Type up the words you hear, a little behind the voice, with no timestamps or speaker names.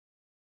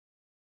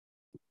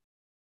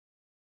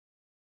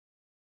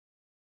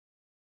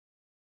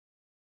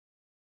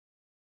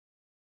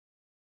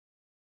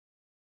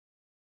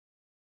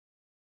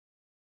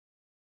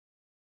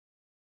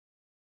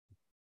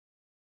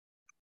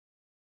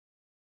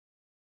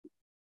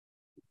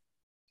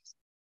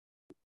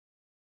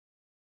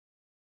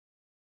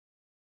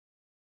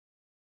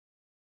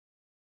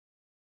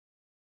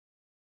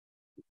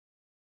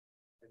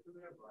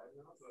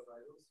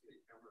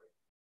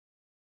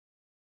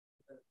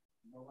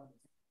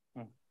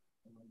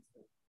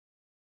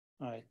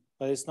All right,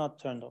 but it's not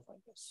turned off, I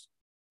guess.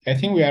 I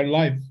think we are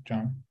live,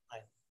 John.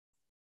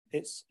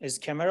 Is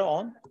camera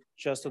on?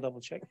 Just to double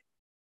check.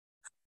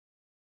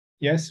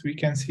 Yes, we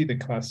can see the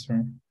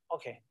classroom.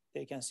 Okay,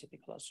 they can see the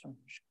classroom.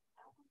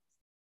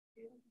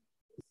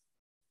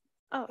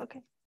 Oh,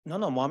 okay.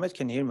 No, Mohammed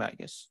can hear me, I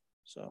guess.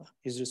 So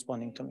he's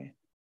responding to me.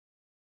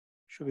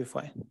 Should be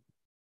fine.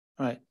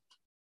 All right.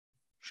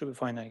 Should be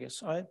fine, I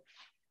guess. All right.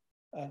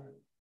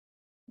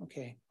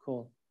 Okay,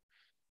 cool.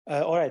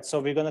 All right, so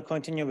we're going to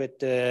continue with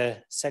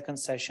the second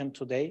session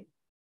today.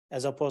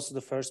 As opposed to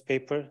the first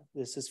paper,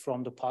 this is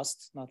from the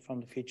past, not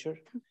from the future.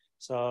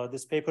 So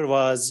this paper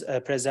was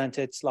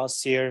presented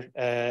last year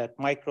at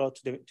Micro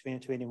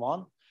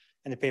 2021,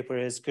 and the paper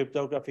is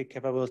Cryptographic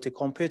Capability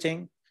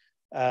Computing.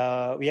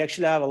 We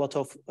actually have a lot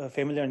of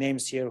familiar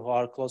names here who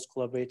are close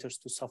collaborators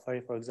to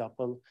Safari, for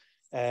example,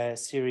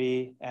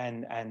 Siri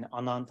and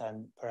Anand,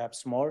 and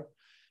perhaps more.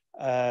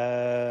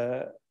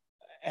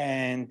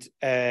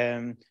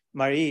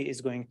 Marie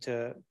is going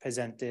to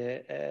present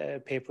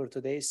the paper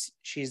today.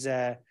 She's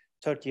a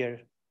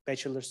third-year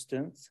bachelor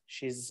student.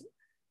 She's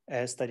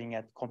studying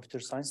at Computer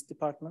Science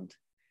Department.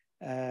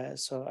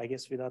 So I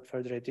guess without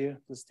further ado,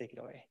 let's take it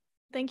away.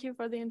 Thank you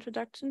for the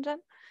introduction, Jen.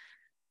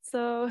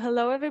 So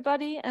hello,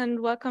 everybody, and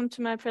welcome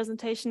to my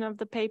presentation of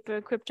the paper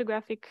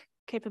Cryptographic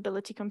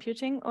Capability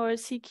Computing, or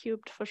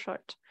C-Cubed for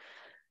short.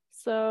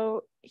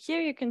 So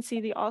here you can see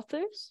the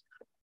authors.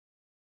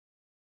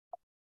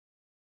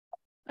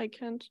 I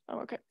can't,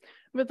 oh, okay.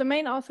 With the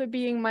main author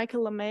being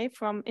Michael LeMay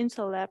from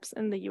Intel Labs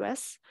in the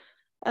US.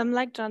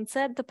 Like John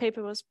said, the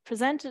paper was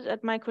presented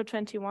at Micro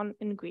 21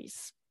 in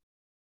Greece.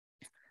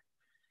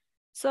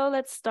 So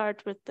let's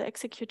start with the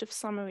executive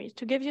summary.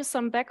 To give you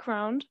some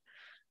background,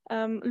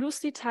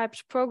 loosely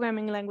typed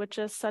programming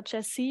languages such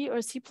as C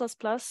or C++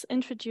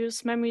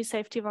 introduce memory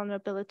safety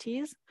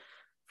vulnerabilities.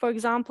 For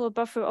example,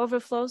 buffer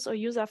overflows or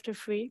use after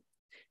free,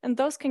 and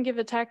those can give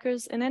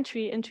attackers an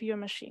entry into your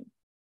machine.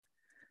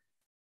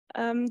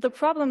 The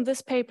problem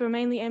this paper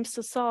mainly aims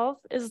to solve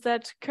is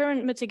that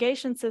current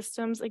mitigation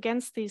systems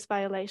against these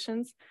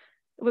violations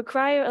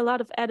require a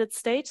lot of added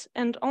state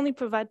and only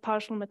provide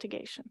partial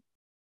mitigation.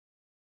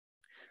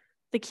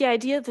 The key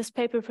idea this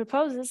paper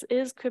proposes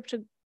is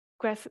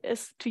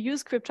to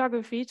use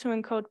cryptography to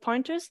encode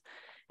pointers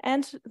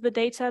and the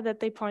data that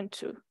they point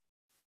to.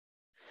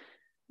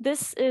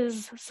 This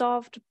is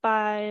solved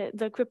by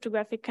the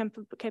cryptographic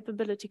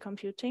capability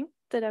computing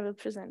that I will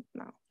present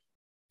now.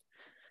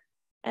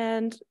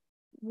 And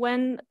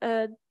when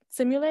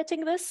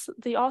simulating this,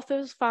 the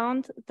authors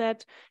found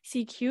that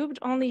C-Cubed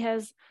only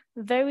has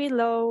very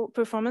low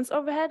performance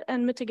overhead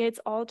and mitigates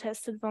all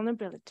tested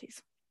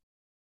vulnerabilities.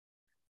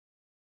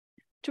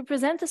 To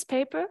present this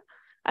paper,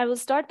 I will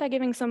start by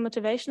giving some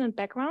motivation and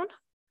background.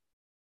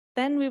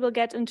 Then we will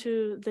get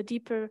into the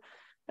deeper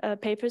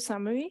paper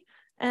summary.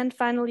 And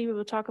finally, we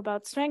will talk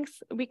about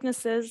strengths,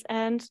 weaknesses,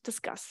 and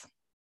discuss.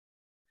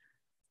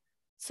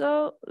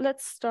 So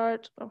let's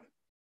start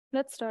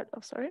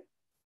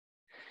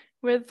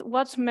with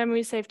what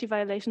memory safety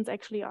violations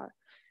actually are.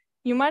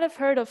 You might have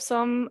heard of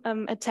some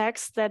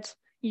attacks that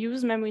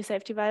use memory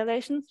safety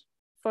violations.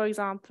 For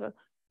example,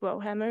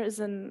 RowHammer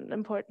is an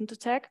important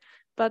attack,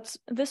 but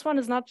this one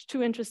is not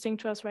too interesting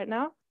to us right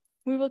now.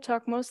 We will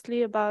talk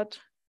mostly about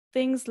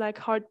things like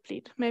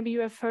Heartbleed. Maybe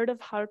you have heard of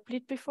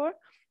Heartbleed before.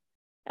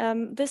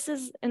 This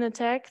is an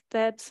attack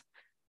that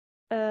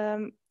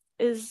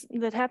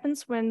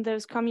happens when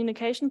there's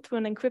communication through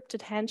an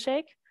encrypted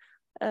handshake,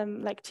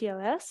 like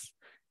TLS,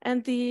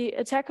 and the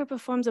attacker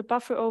performs a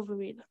buffer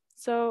overread.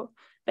 So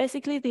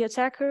basically, the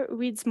attacker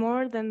reads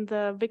more than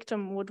the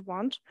victim would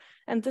want,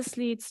 and this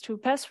leads to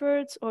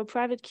passwords or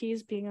private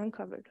keys being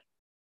uncovered.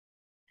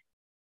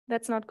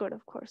 That's not good,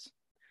 of course.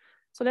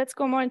 So let's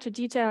go more into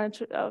detail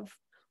of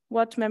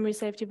what memory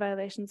safety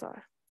violations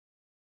are.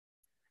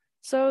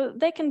 So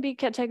they can be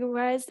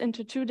categorized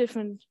into two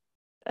different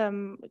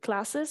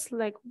classes.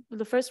 Like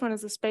the first one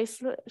is the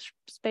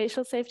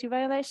spatial safety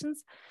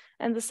violations,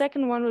 and the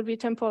second one would be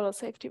temporal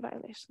safety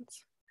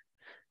violations.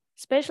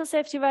 Spatial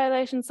safety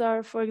violations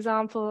are, for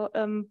example,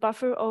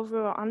 buffer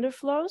over or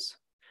underflows,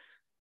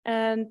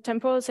 and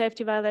temporal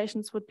safety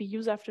violations would be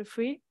use after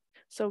free.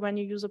 So when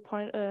you use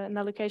an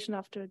allocation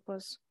after it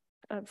was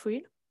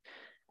freed.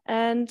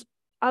 And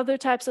other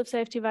types of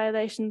safety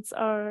violations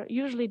are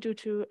usually due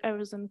to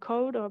errors in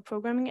code or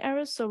programming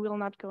errors, so we'll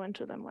not go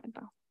into them right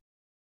now.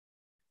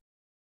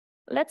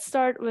 Let's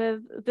start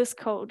with this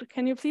code.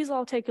 Can you please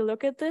all take a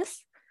look at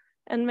this?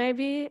 And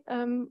maybe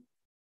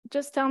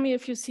just tell me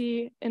if you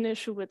see an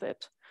issue with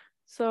it.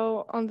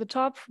 So on the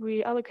top,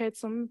 we allocate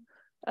some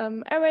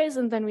arrays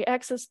and then we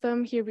access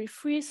them. Here we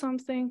free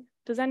something.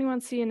 Does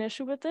anyone see an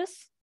issue with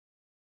this?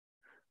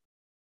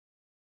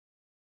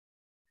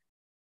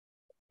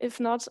 If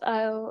not,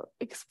 I'll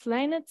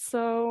explain it.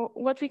 So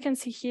what we can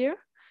see here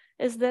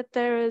is that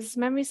there is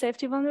memory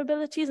safety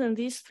vulnerabilities in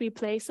these three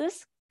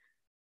places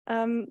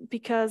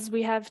because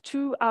we have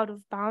two out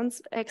of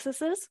bounds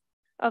accesses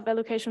of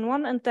allocation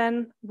 1, and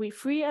then we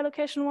free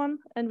allocation 1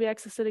 and we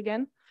access it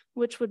again,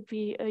 which would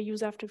be a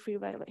use after free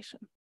violation.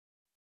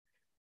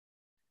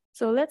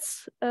 So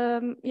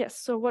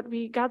so what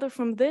we gather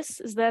from this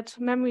is that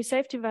memory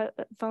safety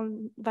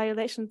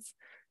violations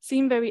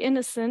seem very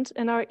innocent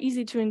and are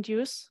easy to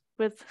induce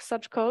with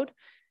such code.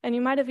 And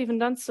you might have even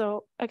done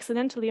so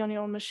accidentally on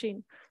your own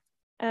machine.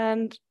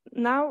 And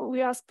now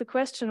we ask the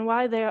question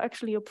why they are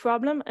actually a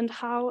problem and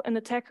how an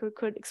attacker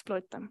could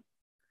exploit them.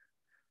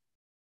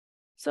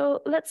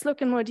 So let's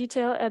look in more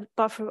detail at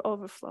buffer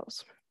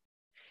overflows.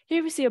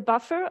 Here we see a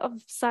buffer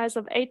of size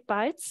of 8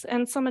 bytes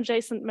and some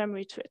adjacent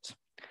memory to it.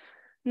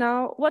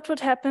 Now, what would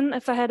happen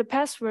if I had a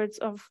password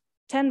of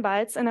 10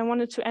 bytes and I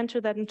wanted to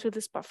enter that into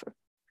this buffer?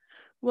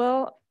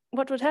 Well,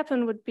 what would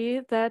happen would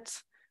be that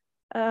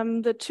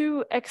the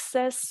 2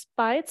 excess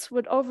bytes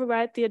would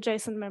overwrite the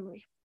adjacent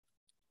memory.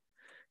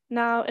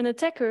 Now, an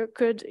attacker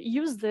could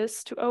use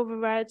this to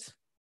overwrite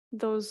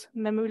those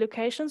memory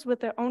locations with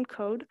their own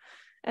code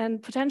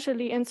and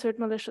potentially insert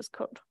malicious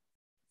code.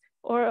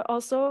 Or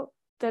also,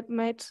 that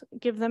might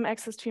give them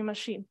access to your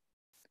machine.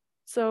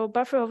 So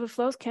buffer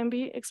overflows can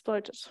be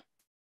exploited.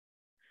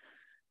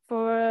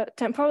 For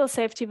temporal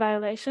safety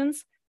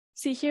violations,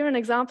 see here an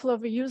example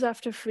of a use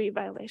after free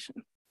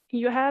violation.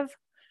 You have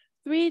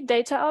 3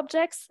 data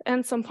objects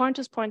and some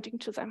pointers pointing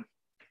to them.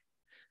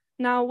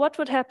 Now, what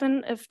would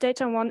happen if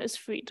data 1 is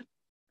freed?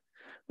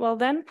 Well,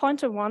 then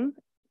pointer 1,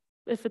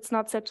 if it's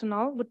not set to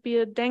null, would be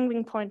a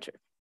dangling pointer.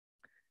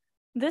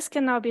 This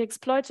can now be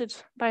exploited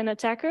by an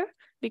attacker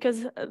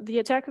because the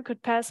attacker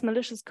could pass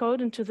malicious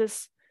code into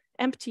this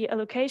empty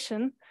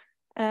allocation,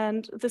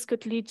 and this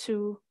could lead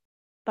to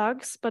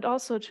bugs, but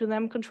also to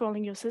them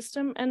controlling your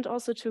system and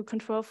also to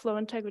control flow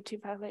integrity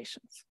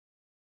violations.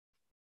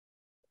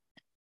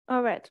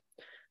 All right,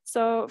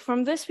 so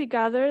from this we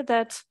gather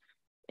that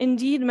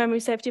indeed memory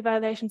safety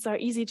violations are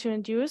easy to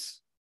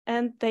induce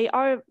and they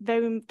are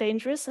very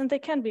dangerous and they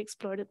can be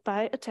exploited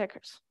by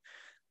attackers.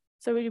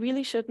 So we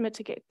really should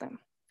mitigate them.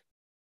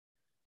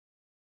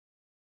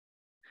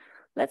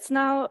 Let's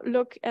now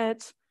look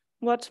at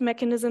what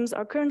mechanisms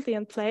are currently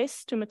in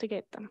place to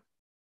mitigate them.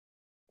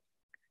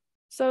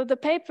 So the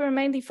paper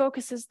mainly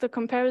focuses the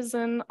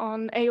comparison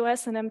on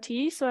AOS and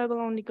MTE, so I will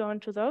only go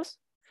into those.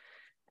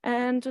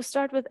 And to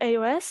start with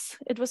AOS,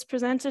 it was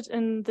presented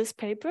in this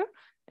paper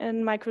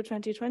in Micro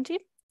 2020.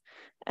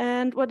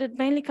 And what it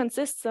mainly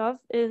consists of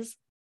is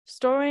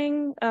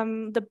storing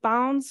the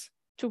bounds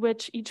to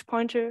which each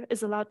pointer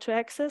is allowed to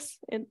access,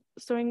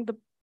 storing the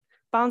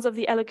bounds of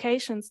the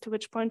allocations to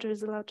which pointer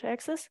is allowed to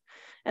access.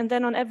 And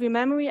then on every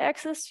memory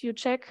access, you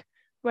check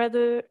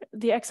whether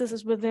the access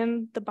is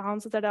within the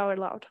bounds that are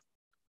allowed.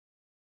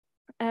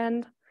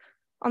 And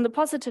on the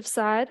positive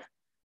side,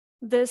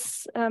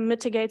 this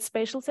mitigates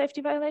spatial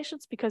safety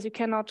violations because you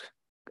cannot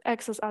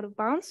access out of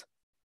bounds.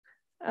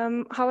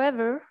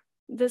 However,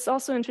 this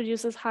also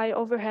introduces high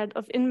overhead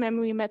of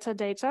in-memory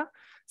metadata.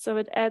 So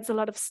it adds a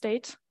lot of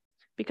state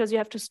because you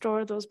have to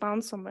store those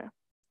bounds somewhere.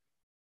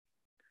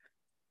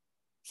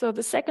 So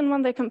the second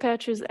one they compare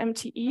to is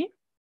MTE,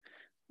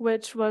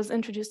 which was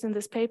introduced in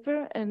this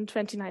paper in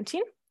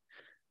 2019.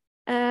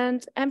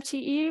 And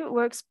MTE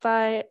works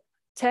by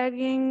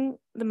tagging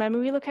the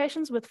memory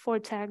locations with 4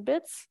 tag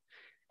bits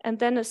and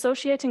then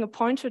associating a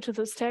pointer to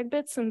those tag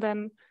bits, and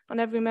then on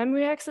every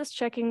memory access,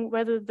 checking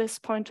whether this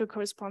pointer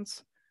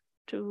corresponds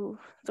to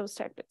those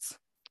tag bits.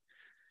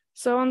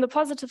 So on the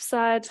positive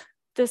side,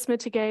 this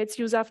mitigates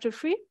use after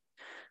free.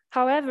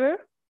 However,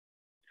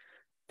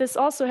 this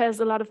also has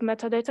a lot of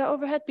metadata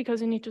overhead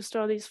because you need to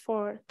store these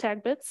 4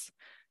 tag bits.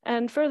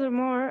 And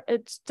furthermore,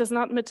 it does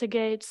not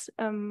mitigate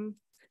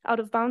out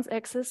of bounds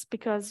access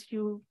because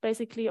you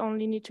basically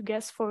only need to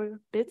guess 4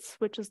 bits,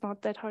 which is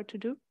not that hard to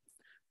do.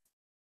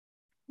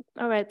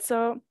 All right,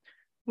 so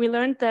we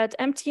learned that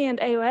MTE and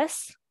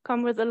AOS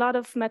come with a lot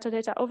of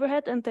metadata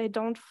overhead and they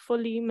don't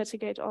fully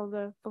mitigate all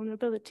the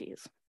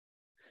vulnerabilities.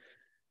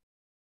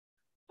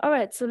 All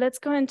right, so let's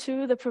go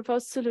into the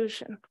proposed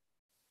solution.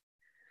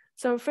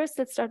 So first,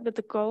 let's start with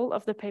the goal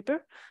of the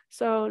paper.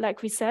 So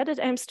like we said, it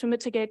aims to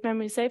mitigate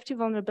memory safety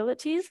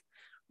vulnerabilities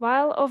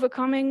while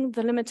overcoming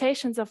the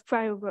limitations of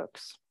prior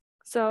works.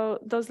 So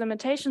those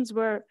limitations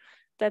were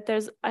that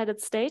there's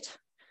added state,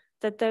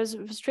 that there's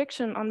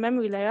restriction on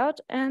memory layout,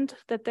 and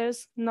that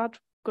there's not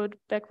good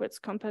backwards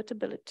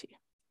compatibility.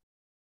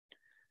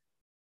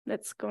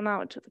 Let's go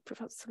now into the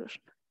proposed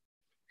solution.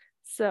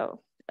 So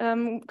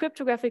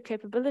cryptographic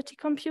capability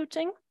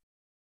computing.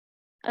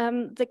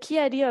 The key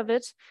idea of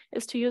it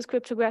is to use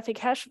cryptographic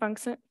hash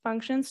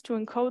functions to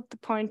encode the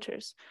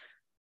pointers.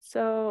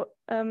 So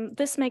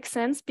this makes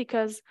sense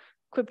because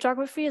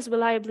cryptography is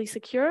reliably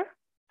secure,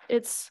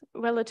 it's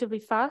relatively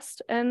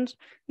fast, and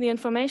the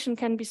information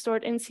can be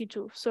stored in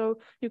situ. So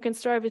you can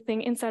store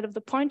everything inside of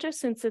the pointer.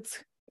 Since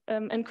it's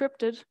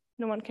encrypted,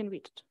 no one can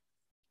read it.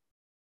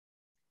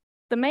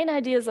 The main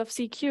ideas of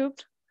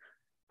C-cubed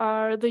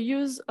are the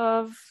use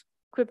of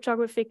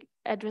cryptographic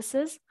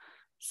addresses.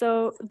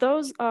 So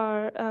those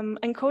are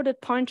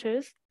encoded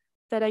pointers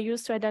that are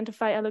used to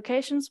identify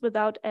allocations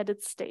without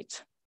added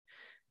state.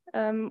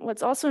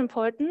 What's also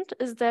important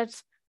is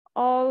that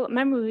all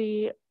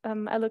memory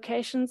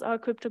allocations are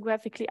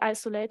cryptographically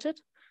isolated.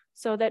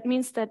 So that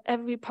means that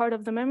every part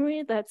of the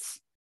memory that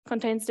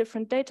contains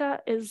different data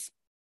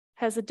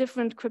has a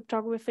different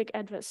cryptographic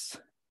address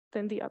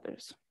than the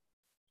others.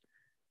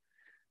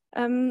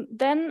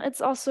 Then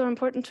it's also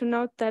important to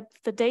note that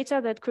the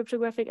data that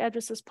cryptographic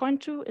addresses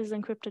point to is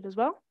encrypted as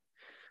well.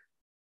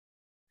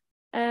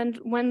 And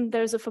when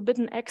there's a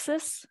forbidden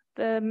access,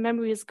 the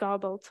memory is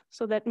garbled.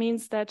 So that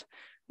means that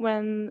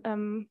when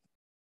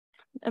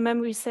a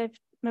memory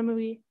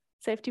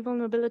safety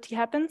vulnerability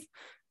happens,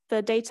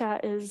 the data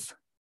is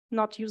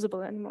not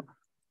usable anymore.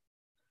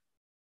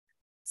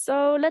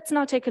 So let's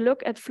now take a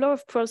look at flow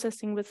of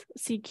processing with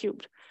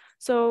C-cubed.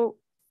 So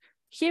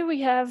here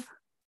we have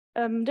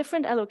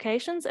different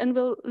allocations, and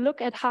we'll look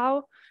at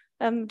how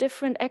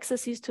different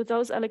accesses to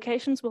those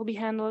allocations will be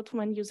handled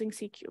when using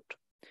C-cubed.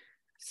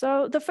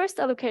 So the first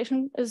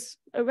allocation is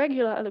a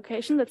regular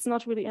allocation that's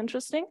not really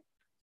interesting.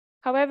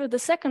 However, the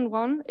second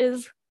one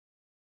is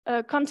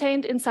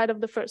contained inside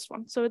of the first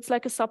one. So it's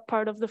like a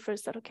subpart of the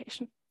first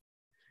allocation.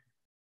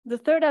 The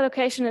third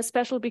allocation is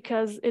special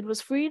because it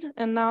was freed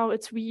and now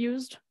it's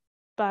reused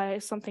by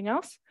something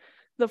else.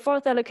 The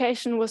fourth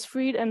allocation was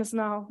freed and is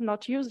now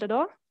not used at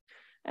all.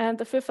 And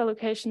the fifth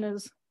allocation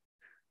is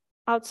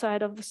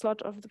outside of the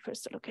slot of the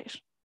first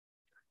allocation.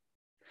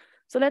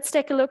 So let's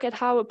take a look at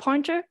how a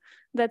pointer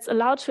that's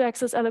allowed to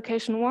access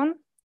allocation 1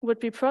 would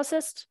be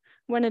processed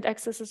when it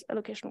accesses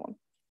allocation 1.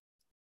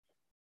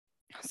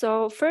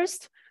 So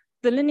first,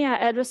 the linear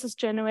address is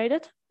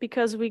generated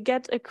because we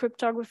get a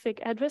cryptographic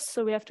address.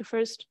 So we have to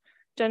first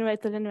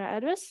generate the linear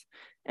address.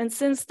 And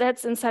since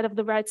that's inside of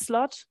the right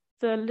slot,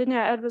 the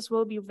linear address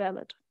will be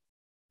valid.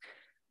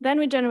 Then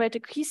we generate a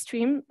key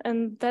stream,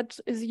 and that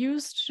is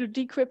used to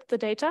decrypt the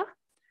data.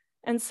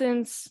 And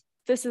since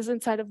this is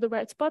inside of the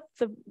right spot,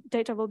 the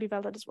data will be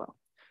valid as well.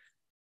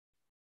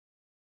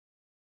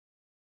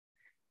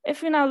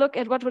 If we now look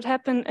at what would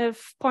happen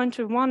if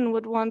pointer 1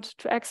 would want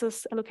to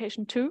access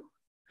allocation 2,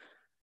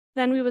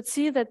 then we would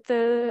see that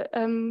the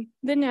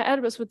linear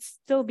address would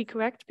still be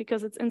correct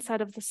because it's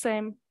inside of the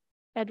same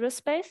address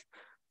space.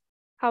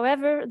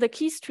 However, the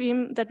key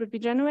stream that would be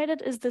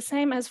generated is the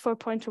same as for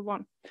pointer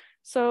 1.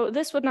 So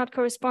this would not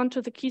correspond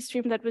to the key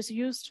stream that was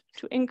used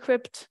to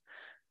encrypt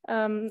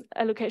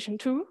allocation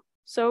 2.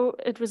 So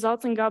it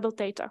results in garbled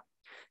data.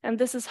 And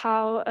this is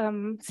how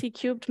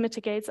C-cubed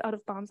mitigates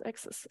out-of-bounds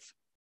accesses.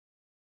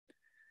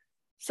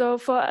 So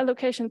for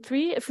allocation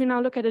 3, if we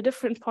now look at a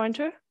different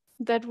pointer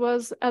that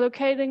was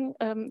allocating,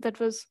 that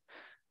was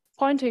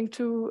pointing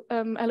to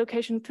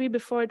allocation 3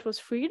 before it was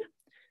freed,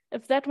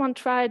 if that one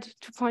tried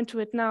to point to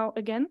it now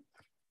again,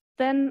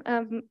 then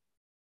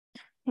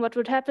what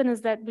would happen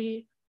is that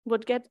we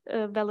would get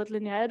a valid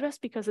linear address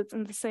because it's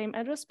in the same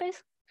address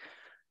space.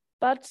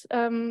 But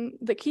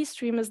the key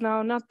stream is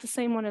now not the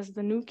same one as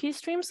the new key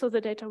stream, so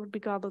the data would be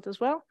garbled as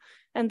well.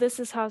 And this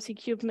is how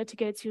C-cubed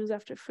mitigates use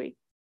after free.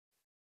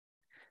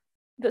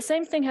 The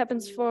same thing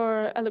happens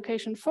for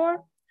allocation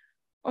 4,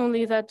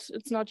 only that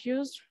it's not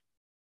used.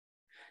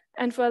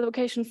 And for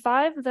allocation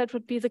 5, that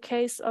would be the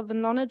case of a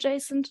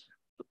non-adjacent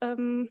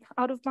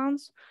out of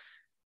bounds.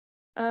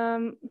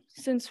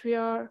 Since we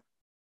are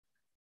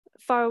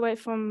far away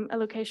from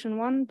allocation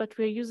 1, but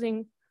we're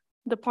using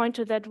the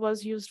pointer that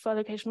was used for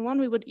allocation 1,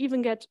 we would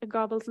even get a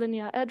garbled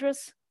linear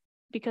address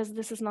because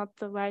this is not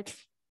the right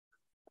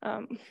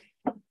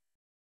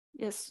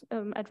address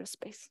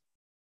space.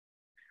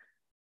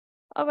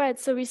 All right,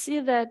 so we see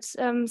that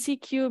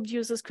C-cubed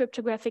uses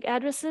cryptographic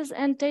addresses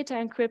and data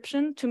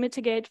encryption to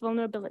mitigate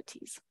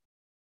vulnerabilities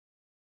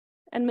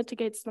and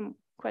mitigates them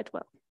quite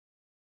well.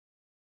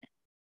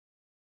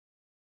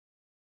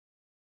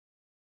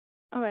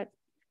 All right,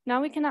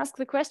 now we can ask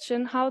the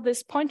question how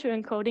this pointer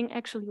encoding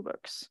actually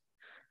works.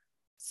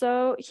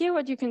 So here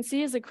what you can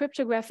see is a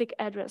cryptographic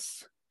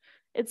address.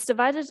 It's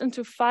divided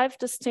into 5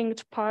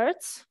 distinct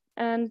parts,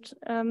 and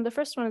the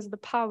first one is the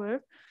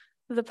power.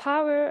 The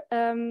power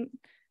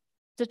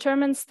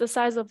determines the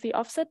size of the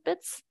offset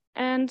bits,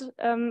 and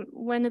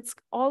when it's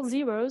all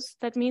zeros,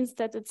 that means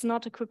that it's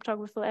not a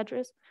cryptographic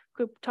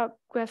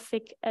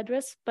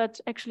address, but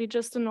actually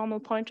just a normal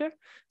pointer,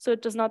 so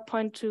it does not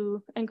point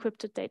to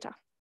encrypted data.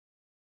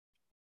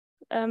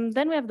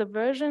 Then we have the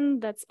version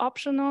that's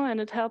optional, and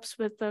it helps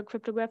with the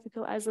cryptographic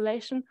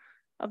isolation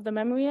of the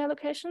memory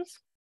allocations.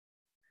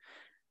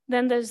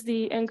 Then there's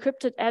the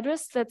encrypted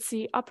address, that's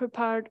the upper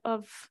part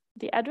of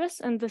the address,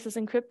 and this is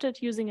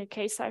encrypted using a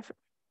K cipher.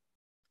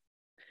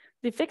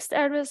 The fixed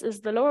address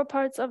is the lower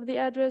parts of the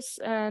address,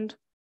 and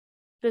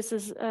this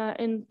is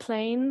in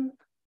plain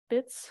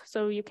bits,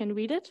 so you can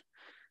read it.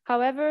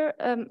 However,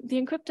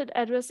 the encrypted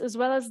address as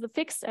well as the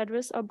fixed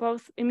address are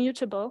both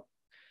immutable,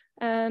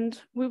 and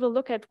we will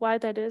look at why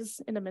that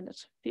is in a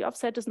minute. The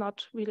offset is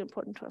not really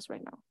important to us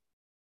right now.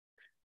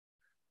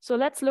 So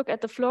let's look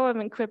at the flow of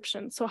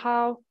encryption, so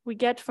how we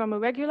get from a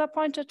regular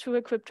pointer to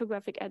a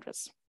cryptographic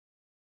address.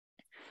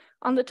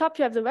 On the top,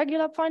 you have the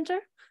regular pointer,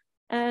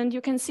 and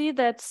you can see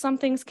that some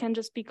things can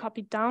just be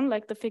copied down,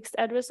 like the fixed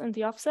address and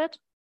the offset.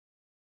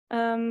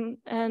 And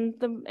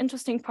the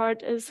interesting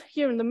part is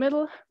here in the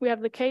middle, we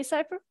have the K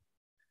cipher.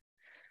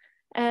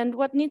 And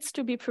what needs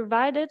to be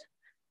provided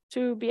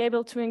to be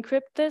able to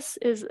encrypt this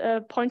is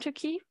a pointer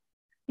key,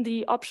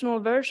 the optional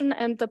version,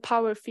 and the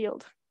power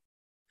field.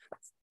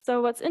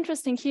 So what's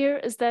interesting here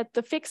is that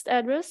the fixed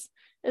address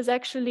is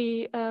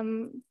actually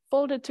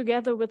folded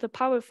together with the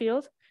power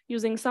field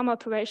using some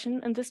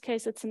operation. In this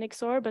case, it's an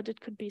XOR, but it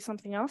could be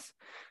something else,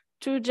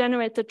 to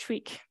generate the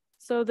tweak.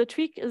 So the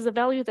tweak is a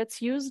value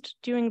that's used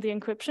during the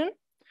encryption,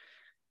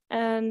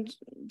 and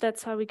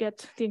that's how we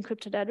get the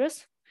encrypted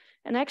address.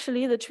 And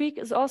actually, the tweak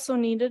is also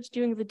needed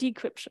during the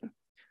decryption.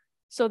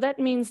 So that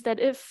means that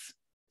if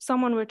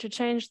someone were to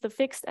change the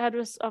fixed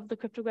address of the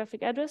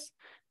cryptographic address,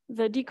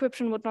 the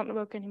decryption would not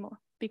work anymore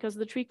because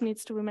the tweak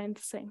needs to remain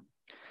the same.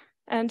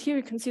 And here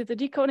you can see the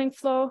decoding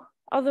flow.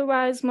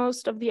 Otherwise,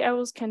 most of the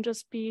errors can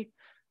just be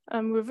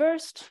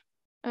reversed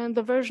and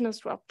the version is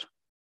dropped.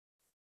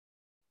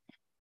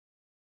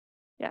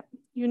 Yeah,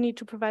 you need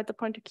to provide the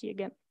pointer key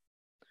again.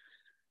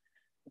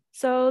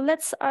 So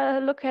let's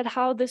look at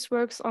how this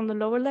works on the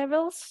lower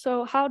levels.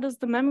 So how does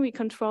the memory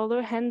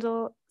controller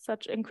handle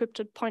such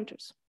encrypted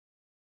pointers?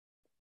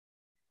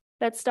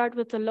 Let's start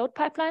with the load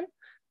pipeline.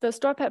 The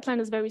store pipeline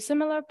is very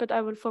similar, but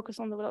I will focus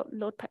on the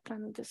load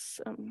pipeline in this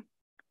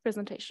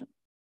presentation.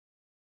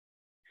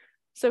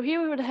 So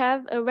here we would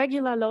have a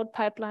regular load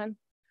pipeline.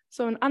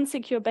 So an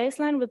unsecure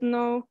baseline with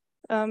no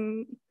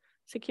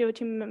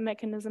security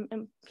mechanism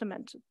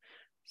implemented.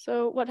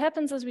 So what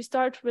happens is we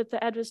start with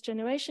the address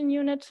generation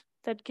unit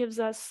that gives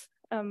us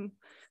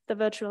the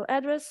virtual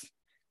address.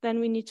 Then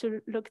we need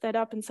to look that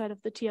up inside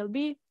of the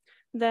TLB.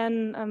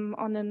 Then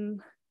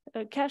on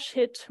a cache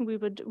hit, we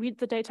would read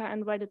the data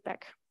and write it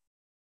back.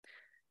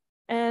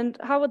 And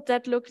how would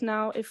that look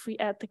now if we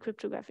add the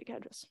cryptographic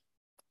address?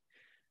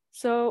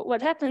 So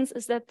what happens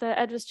is that the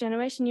address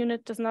generation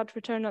unit does not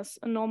return us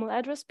a normal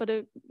address, but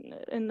an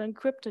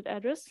encrypted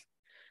address.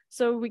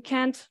 So we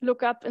can't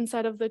look up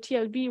inside of the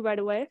TLB right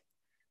away.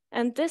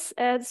 And this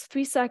adds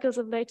 3 cycles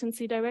of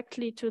latency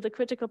directly to the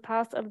critical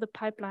path of the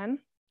pipeline,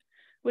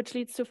 which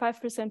leads to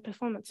 5%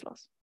 performance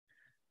loss.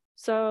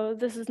 So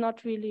this is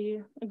not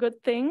really a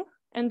good thing.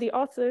 And the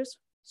authors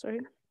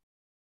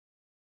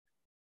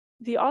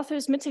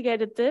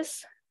mitigated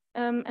this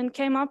and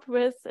came up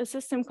with a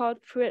system called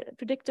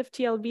predictive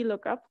TLB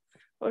lookup,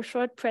 or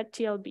short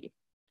PredTLB.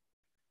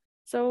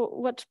 So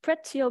what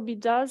PredTLB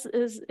does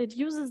is it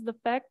uses the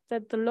fact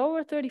that the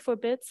lower 34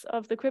 bits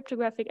of the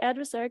cryptographic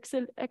address are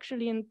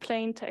actually in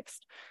plain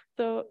text.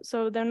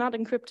 So they're not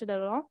encrypted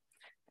at all.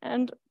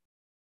 And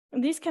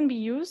these can be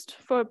used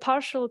for a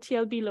partial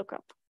TLB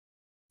lookup.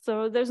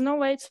 So there's no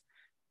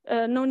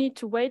need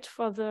to wait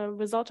for the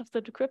result of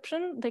the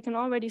decryption. They can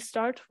already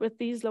start with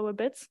these lower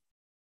bits.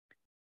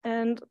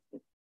 And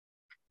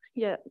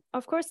yeah,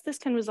 of course, this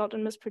can result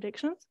in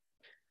mispredictions.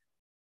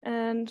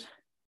 And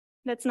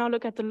let's now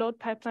look at the load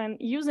pipeline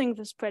using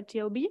the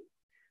PredTLB.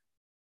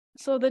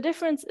 So the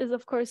difference is,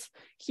 of course,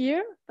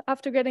 here,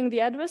 after getting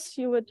the address,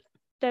 you would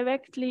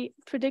directly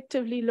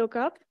predictively look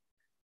up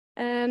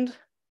and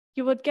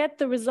you would get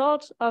the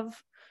result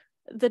of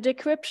the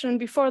decryption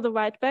before the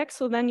write back.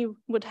 So then you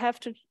would have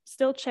to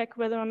still check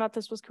whether or not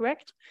this was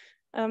correct.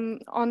 On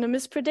a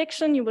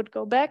misprediction, you would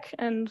go back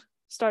and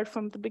start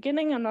from the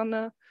beginning. And on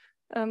a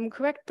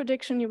correct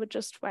prediction, you would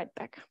just write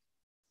back.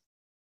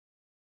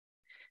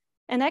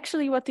 And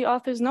actually what the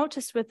authors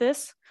noticed with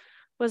this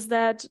was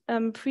that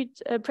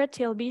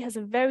PredTLB has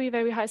a very,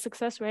 very high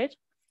success rate.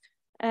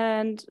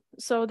 And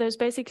so there's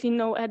basically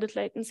no added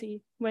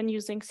latency when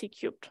using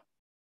C-cubed.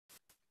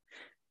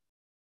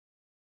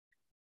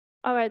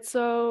 All right,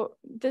 so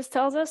this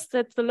tells us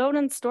that the load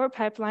and store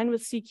pipeline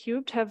with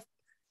C-cubed have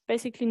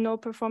basically no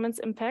performance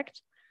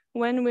impact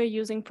when we're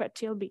using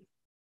PredTLB.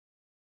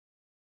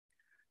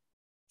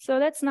 So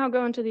let's now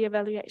go into the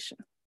evaluation.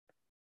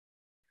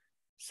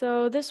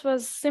 So this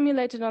was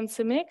simulated on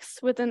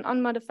SimX with an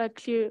unmodified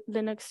clear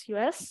Linux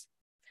US,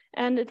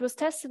 and it was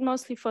tested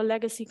mostly for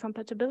legacy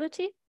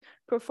compatibility,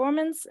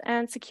 performance,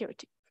 and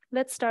security.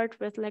 Let's start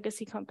with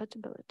legacy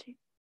compatibility.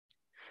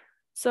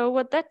 So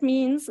what that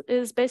means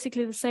is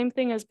basically the same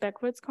thing as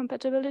backwards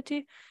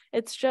compatibility.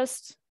 It's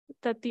just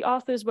that the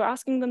authors were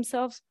asking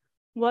themselves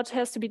what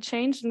has to be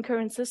changed in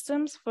current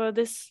systems for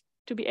this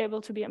to be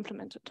able to be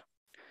implemented.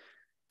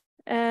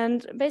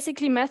 And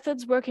basically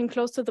methods working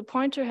close to the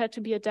pointer had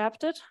to be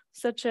adapted,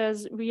 such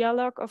as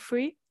realloc or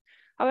free.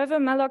 However,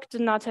 malloc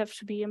did not have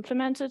to be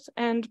implemented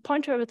and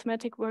pointer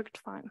arithmetic worked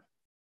fine.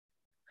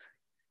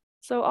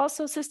 So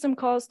also system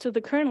calls to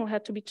the kernel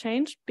had to be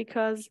changed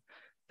because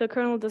the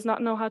kernel does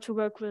not know how to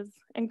work with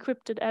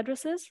encrypted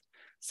addresses.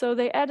 So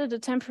they added a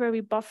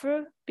temporary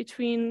buffer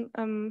between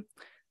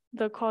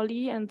the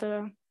callee and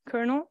the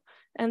kernel,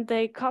 and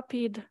they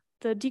copied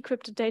the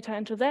decrypted data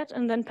into that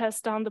and then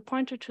passed down the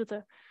pointer to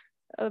the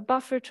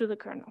buffer to the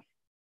kernel.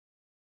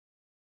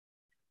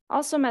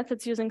 Also,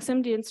 methods using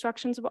SIMD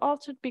instructions were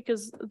altered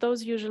because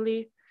those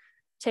usually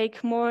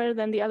take more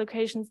than the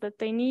allocations that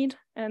they need,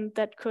 and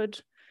that could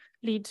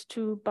lead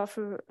to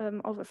buffer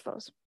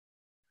overflows,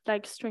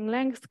 like string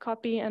length,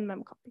 copy, and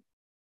memcopy.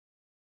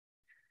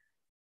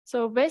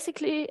 So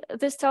basically,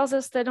 this tells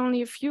us that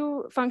only a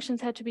few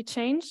functions had to be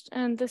changed,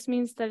 and this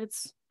means that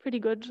it's pretty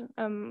good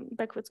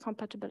backwards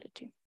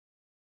compatibility.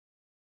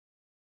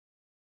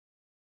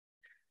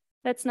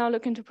 Let's now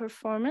look into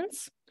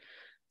performance.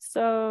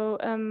 So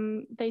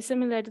they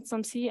simulated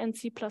some C and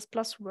C++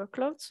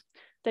 workloads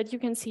that you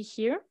can see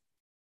here.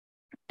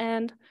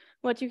 And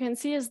what you can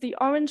see is the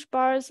orange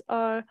bars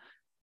are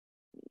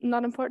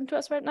not important to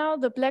us right now.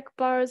 The black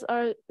bars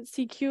are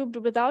C cubed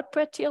without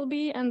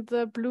PretTLB, and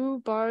the blue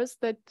bars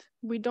that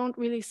we don't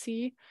really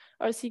see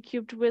are C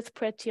cubed with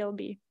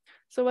PretTLB.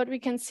 So what we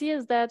can see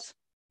is that,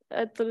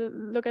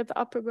 look at the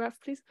upper graph,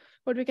 please.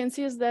 What we can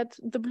see is that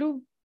the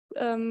blue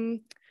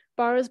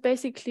bar is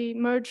basically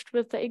merged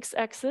with the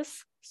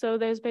x-axis. So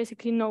there's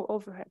basically no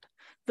overhead.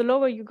 The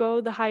lower you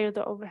go, the higher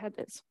the overhead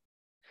is.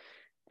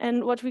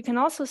 And what we can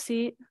also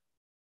see,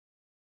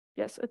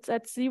 yes, it's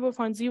at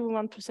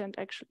 0.01%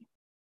 actually.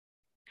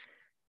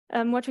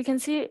 What we can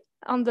see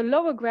on the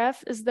lower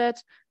graph is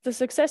that the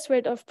success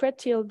rate of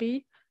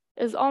PretTLB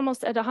is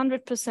almost at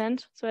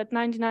 100%, so at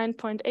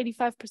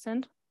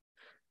 99.85%.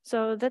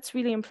 So that's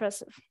really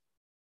impressive.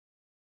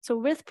 So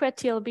with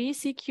PretTLB,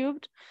 C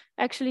cubed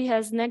actually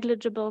has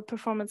negligible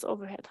performance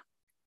overhead.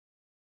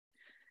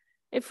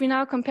 If we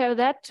now compare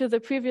that to the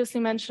previously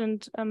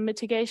mentioned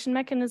mitigation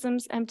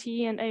mechanisms,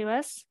 MTE and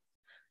AOS,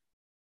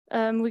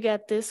 we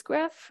get this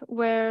graph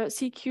where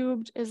C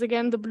cubed is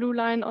again the blue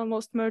line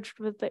almost merged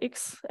with the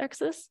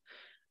x-axis.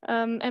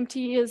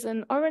 MTE is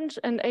in orange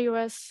and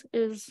AOS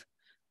is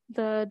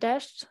the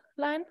dashed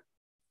line.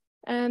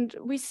 And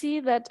we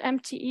see that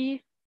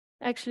MTE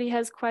actually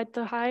has quite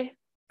the high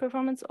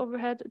performance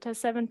overhead. It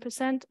has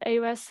 7%,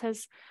 AOS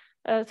has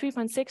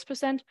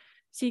 3.6%,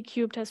 C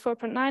cubed has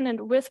 4.9%,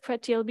 and with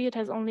PretTLB it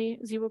has only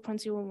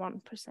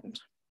 0.01%.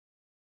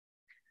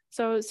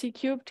 So C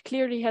cubed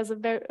clearly has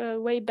a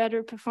way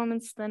better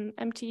performance than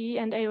MTE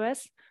and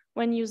AOS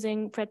when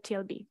using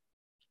PretTLB.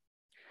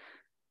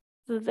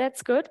 So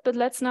that's good, but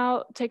let's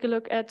now take a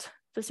look at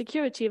the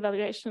security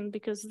evaluation,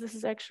 because this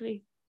is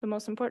actually the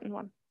most important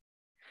one.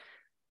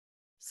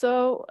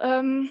 So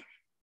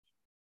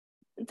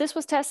this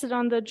was tested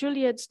on the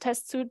Juliet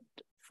test suite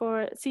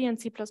for C and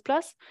C++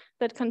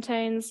 that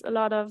contains a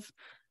lot of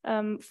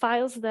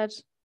files that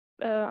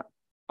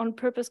on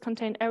purpose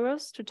contain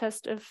errors to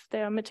test if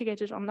they are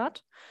mitigated or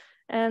not.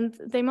 And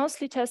they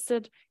mostly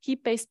tested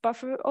heap-based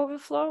buffer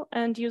overflow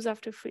and use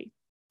after free.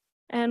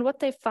 And what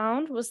they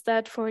found was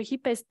that for a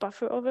heap-based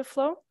buffer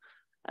overflow,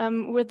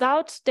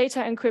 without data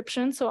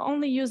encryption, so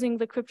only using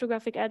the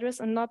cryptographic address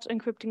and not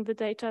encrypting the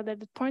data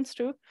that it points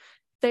to,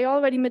 they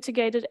already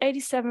mitigated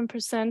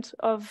 87%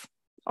 of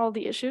all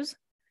the issues.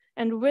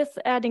 And with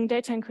adding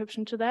data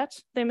encryption to that,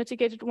 they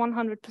mitigated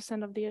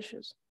 100% of the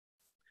issues.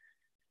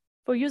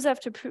 For use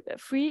after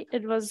free,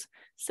 it was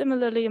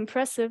similarly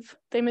impressive.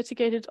 They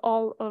mitigated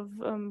all of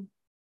the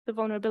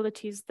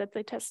vulnerabilities that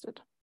they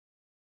tested.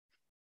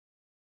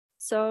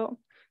 So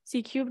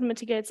C cubed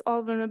mitigates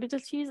all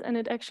vulnerabilities, and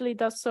it actually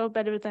does so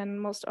better than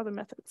most other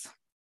methods.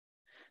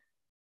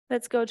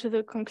 Let's go to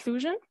the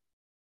conclusion.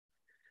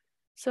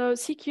 So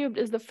C cubed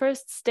is the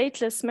first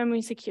stateless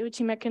memory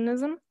security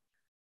mechanism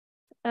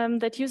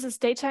that uses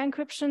data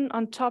encryption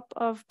on top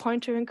of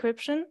pointer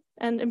encryption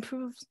and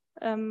improves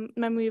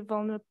memory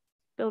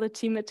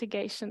vulnerability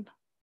mitigation.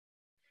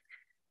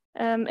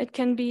 It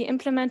can be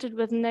implemented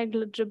with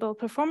negligible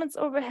performance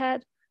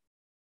overhead.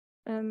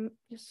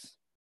 Yes.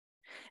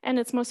 And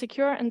it's more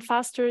secure and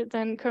faster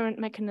than current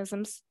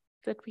mechanisms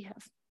that we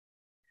have.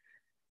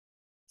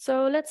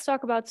 So let's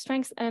talk about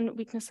strengths and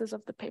weaknesses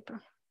of the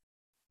paper.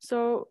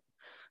 So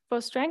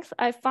for strength,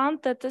 I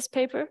found that this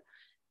paper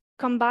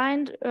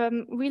combined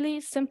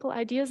really simple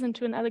ideas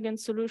into an elegant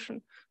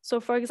solution. So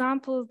for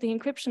example, the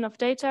encryption of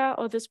data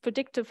or this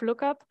predictive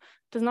lookup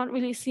does not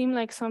really seem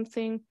like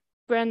something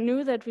brand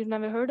new that we've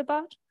never heard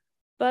about,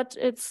 but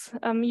it's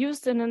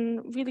used in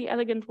a really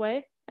elegant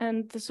way.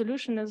 And the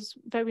solution is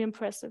very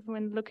impressive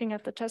when looking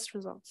at the test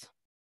results.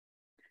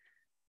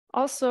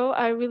 Also,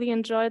 I really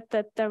enjoyed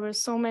that there were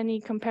so many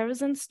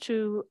comparisons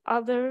to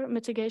other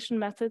mitigation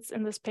methods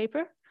in this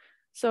paper.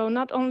 So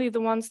not only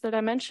the ones that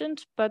I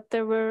mentioned, but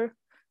there were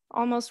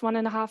almost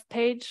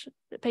 1.5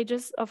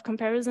 pages of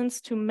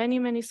comparisons to many,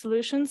 many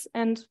solutions.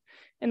 And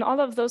in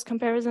all of those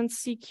comparisons,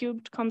 C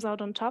cubed comes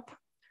out on top.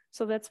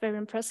 So that's very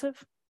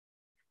impressive.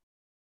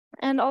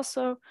 And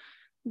also,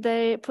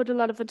 they put a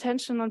lot of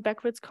attention on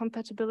backwards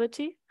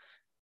compatibility,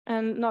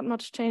 and not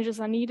much changes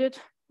are needed,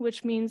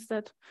 which means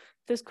that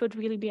this could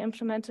really be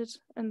implemented.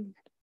 And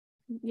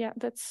yeah,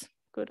 that's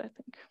good, I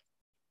think.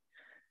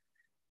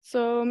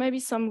 So maybe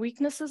some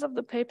weaknesses of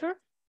the paper.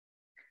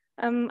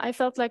 I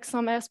felt like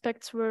some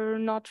aspects were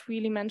not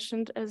really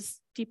mentioned as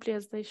deeply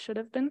as they should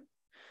have been.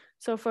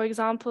 So for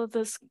example,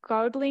 this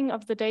garbling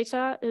of the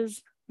data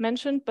is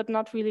mentioned, but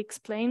not really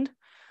explained.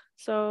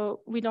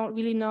 So we don't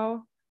really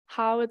know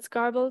how it's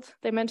garbled.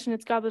 They mention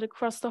it's garbled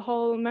across the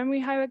whole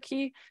memory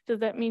hierarchy. Does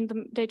that mean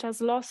the data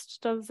is lost?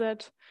 Does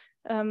that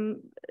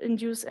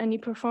induce any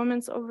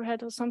performance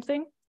overhead or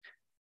something?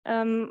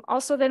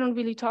 Also, they don't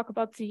really talk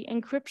about the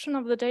encryption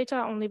of the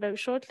data, only very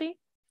shortly.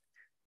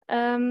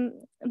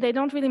 They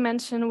don't really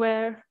mention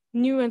where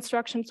new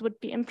instructions would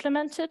be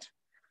implemented.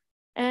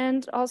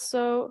 And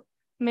also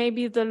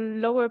maybe the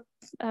lower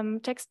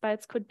text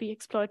bytes could be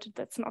exploited.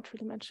 That's not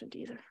really mentioned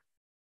either.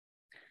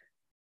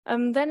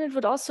 Then it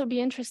would also be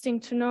interesting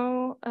to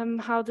know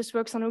how this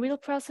works on a real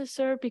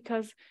processor,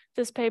 because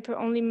this paper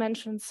only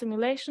mentions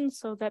simulations,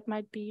 so that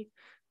might be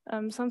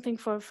something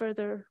for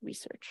further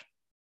research.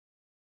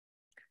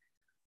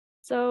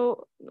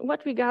 So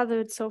what we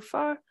gathered so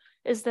far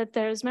is that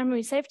there's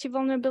memory safety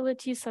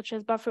vulnerabilities such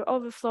as buffer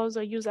overflows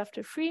or use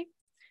after free,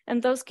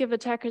 and those give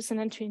attackers an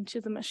entry into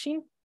the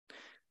machine.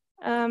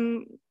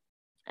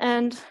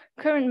 And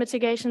current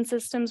mitigation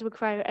systems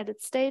require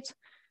added state,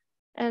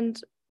 and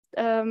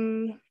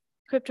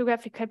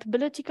cryptographic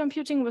capability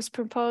computing was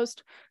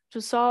proposed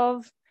to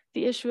solve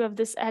the issue of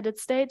this added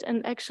state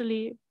and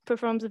actually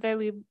performs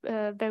very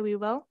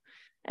well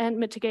and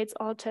mitigates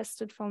all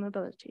tested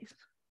vulnerabilities.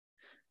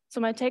 So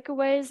my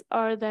takeaways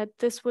are that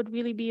this would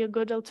really be a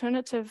good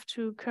alternative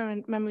to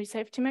current memory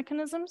safety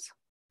mechanisms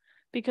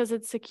because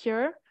it's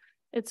secure,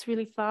 it's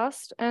really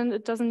fast, and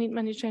it doesn't need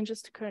many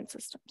changes to current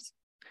systems.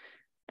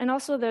 And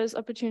also there's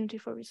opportunity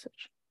for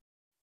research.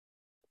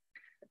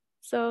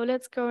 So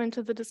let's go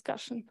into the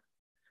discussion.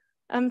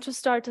 To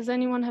start, does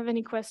anyone have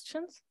any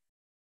questions?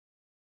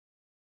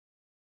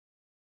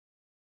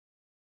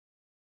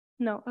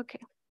 No, okay.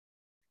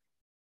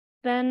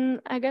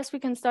 Then I guess we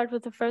can start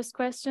with the first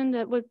question.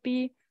 That would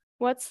be,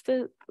 what's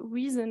the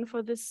reason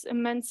for this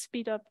immense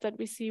speed up that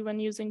we see when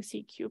using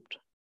C cubed?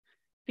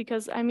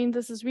 Because I mean,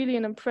 this is really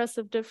an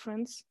impressive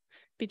difference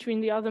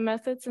between the other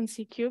methods and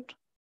C cubed.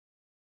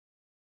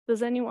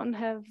 Does anyone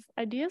have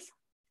ideas?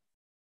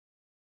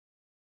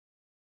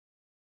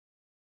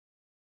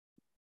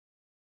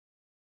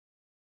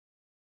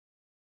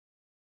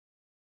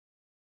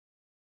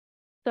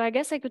 So I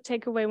guess I could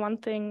take away one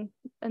thing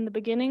in the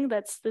beginning,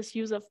 that's this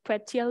use of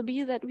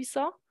pred-TLB that we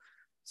saw.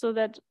 So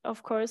that,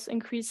 of course,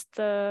 increased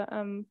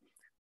the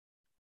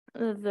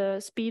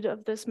speed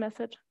of this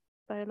method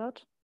by a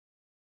lot.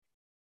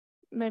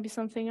 Maybe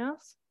something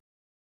else?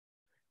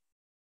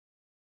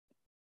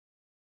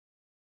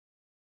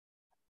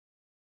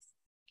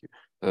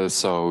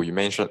 So you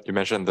mentioned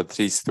that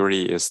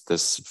C3 is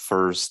this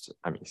first,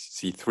 I mean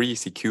C3,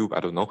 C cube, I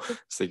don't know,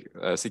 C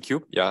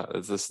cube. Yeah,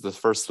 this is the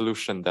first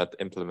solution that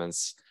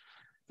implements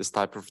this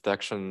type of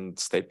protection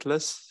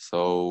stateless.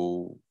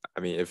 So I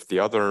mean, if the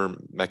other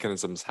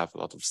mechanisms have a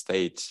lot of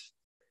state,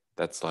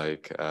 that's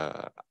like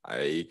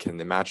I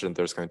can imagine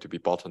there's going to be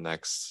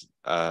bottlenecks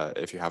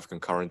if you have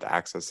concurrent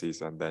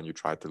accesses and then you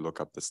try to look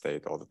up the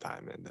state all the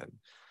time, and then.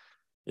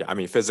 Yeah, I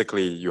mean,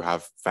 physically you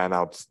have fan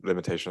out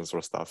limitations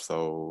or stuff,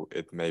 so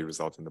it may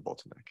result in the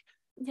bottleneck.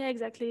 Yeah,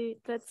 exactly.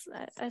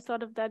 I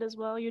thought of that as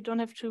well. You don't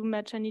have to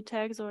match any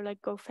tags or like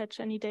go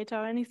fetch any data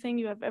or anything.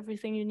 You have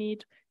everything you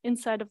need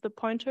inside of the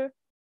pointer.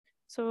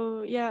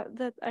 So yeah,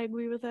 that I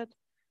agree with that.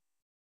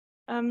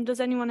 Does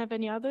anyone have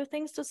any other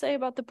things to say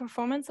about the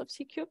performance of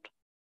C cubed?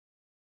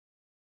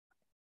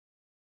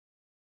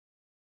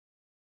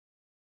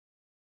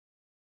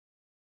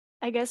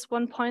 I guess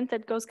one point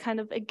that goes kind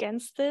of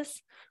against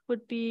this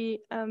would be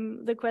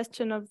the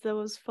question of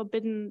those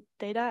forbidden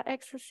data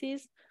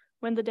accesses.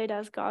 When the data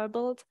is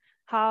garbled,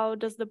 how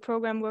does the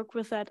program work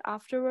with that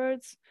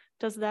afterwards?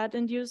 Does that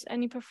induce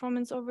any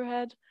performance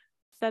overhead?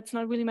 That's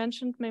not really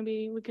mentioned.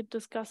 Maybe we could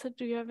discuss it.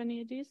 Do you have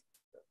any ideas?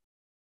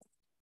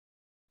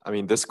 I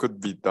mean, this could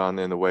be done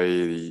in a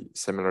way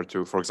similar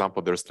to, for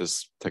example, there's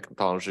this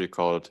technology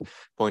called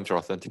pointer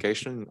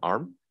authentication,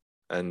 ARM.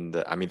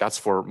 And I mean,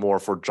 that's more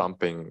for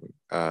jumping,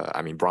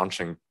 I mean,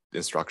 branching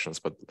instructions,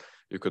 but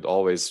you could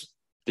always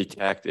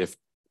detect if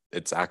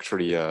it's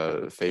actually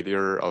a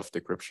failure of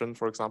decryption,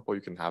 for example.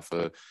 You can have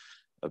I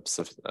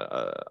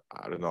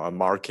don't know, a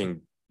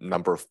marking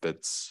number of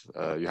bits.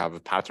 You have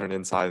a pattern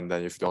inside, and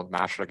then if you don't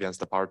match it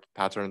against the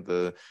pattern,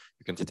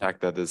 you can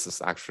detect that this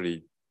is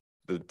actually,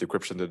 the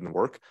decryption didn't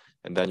work.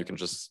 And then you can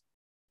just,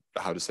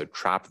 how to say,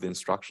 trap the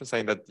instruction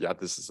saying that, yeah,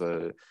 this is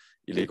a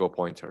illegal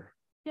pointer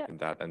in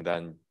that. And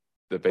then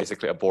they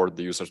basically abort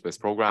the user space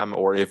program,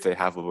 or if they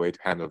have a way to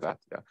handle that.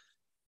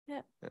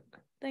 Yeah.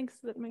 Thanks,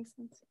 that makes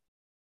sense.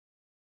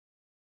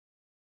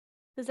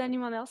 Does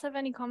anyone else have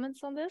any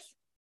comments on this?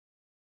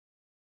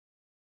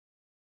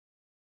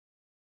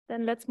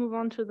 Then let's move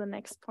on to the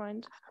next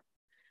point.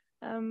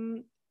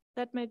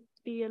 That might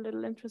be a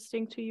little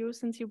interesting to you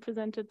since you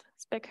presented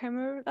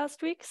RowHammer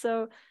last week.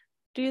 So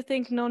do you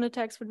think known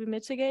attacks would be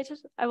mitigated?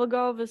 I will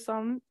go over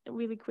some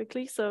really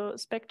quickly. So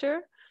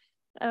Spectre.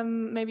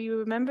 Maybe you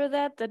remember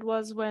that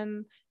was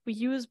when we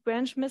used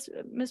branch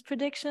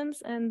mispredictions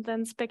and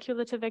then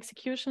speculative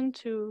execution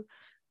to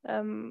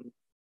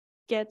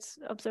get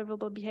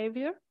observable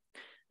behavior.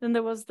 Then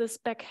there was the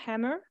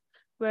RowHammer,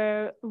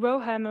 where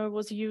RowHammer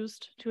was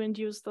used to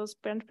induce those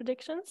branch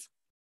predictions.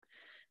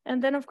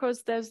 And then, of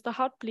course, there's the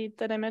heartbleed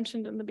that I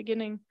mentioned in the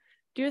beginning.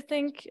 Do you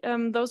think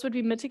those would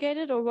be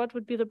mitigated, or what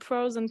would be the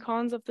pros and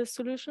cons of this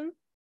solution?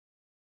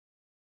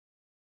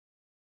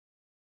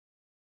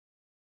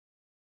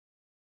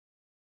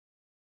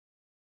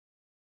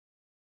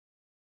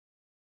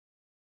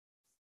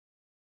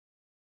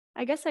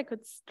 I guess I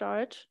could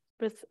start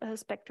with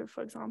Spectre,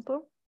 for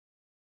example.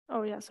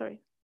 Oh yeah, sorry.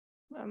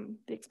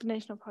 The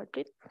explanation of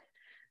Heartbleed.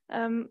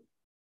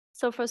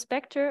 So for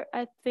Spectre,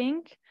 I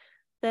think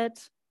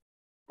that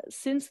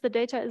since the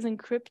data is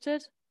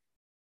encrypted,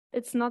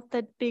 it's not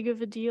that big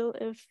of a deal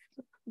if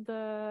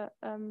the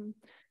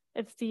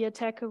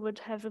attacker would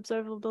have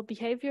observable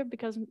behavior,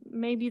 because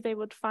maybe they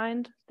would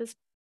find this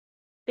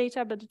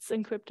data, but it's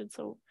encrypted,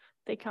 so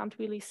they can't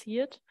really see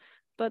it.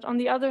 But on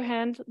the other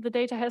hand, the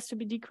data has to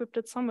be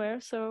decrypted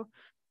somewhere. So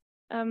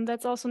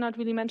that's also not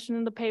really mentioned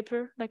in the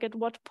paper, like at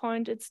what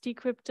point it's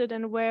decrypted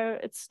and where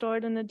it's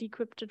stored in a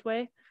decrypted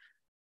way.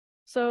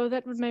 So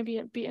that would maybe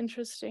be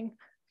interesting.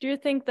 Do you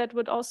think that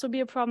would also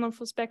be a problem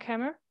for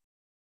RowHammer?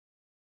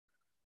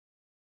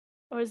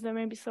 Or is there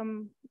maybe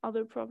some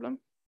other problem?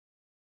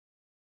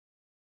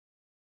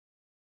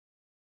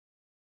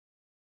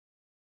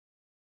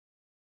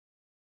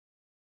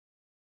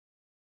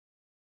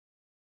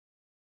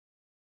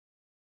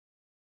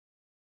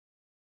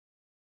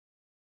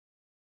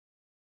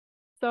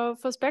 So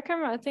for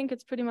RowHammer, I think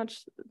it's pretty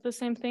much the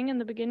same thing in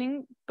the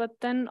beginning, but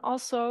then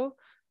also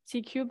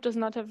C³ does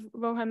not have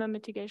RowHammer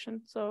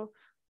mitigation. So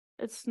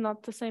it's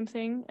not the same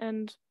thing.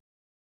 And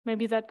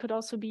maybe that could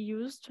also be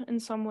used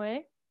in some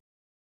way.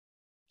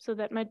 So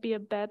that might be a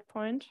bad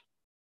point.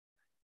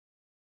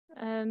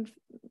 And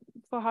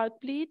for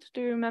Heartbleed, do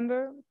you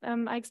remember?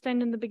 I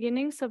explained in the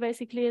beginning. So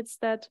basically it's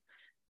that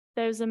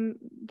there's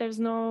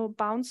no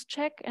bounds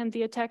check and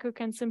the attacker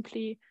can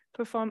simply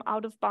perform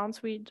out of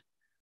bounds read.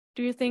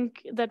 Do you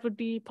think that would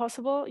be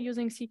possible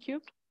using C³?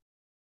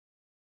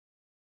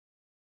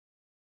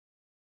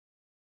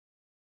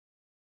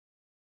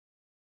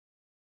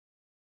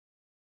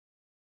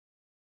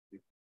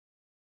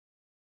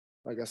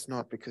 I guess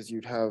not, because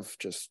you'd have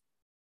just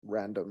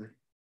random,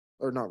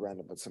 or not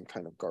random, but some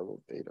kind of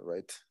garbled data,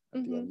 right?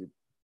 At the end, you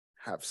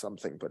have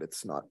something, but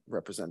it's not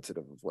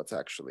representative of what's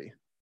actually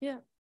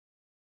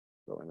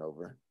going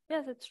over.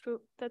 Yeah, that's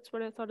true. That's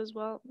what I thought as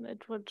well.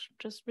 It would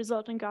just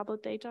result in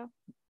garbled data.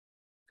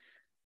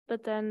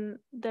 But then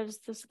there's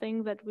this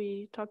thing that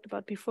we talked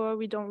about before.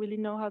 We don't really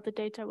know how the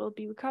data will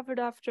be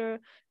recovered after,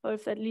 or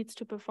if that leads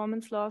to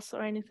performance loss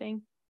or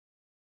anything.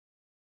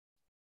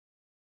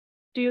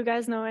 Do you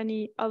guys know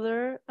any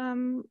other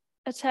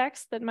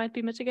attacks that might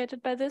be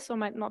mitigated by this or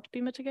might not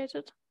be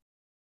mitigated?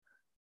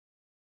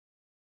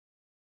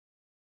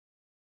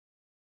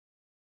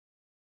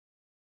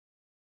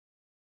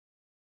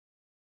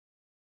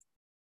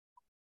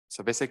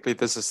 So basically,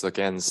 this is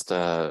against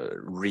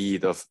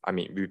read of,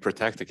 we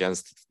protect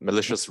against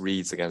malicious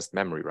reads against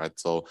memory, right?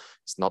 So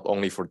it's not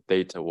only for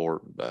data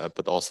or,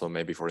 but also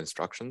maybe for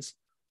instructions.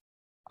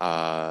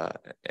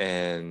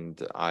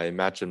 And I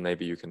imagine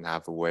maybe you can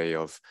have a way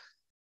of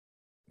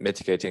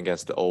mitigating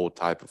against the old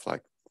type of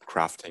like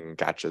crafting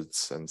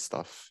gadgets and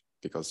stuff,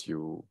 because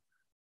you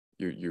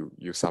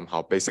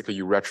somehow, basically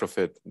you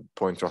retrofit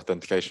pointer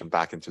authentication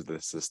back into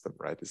the system,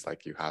 right? It's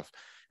like you have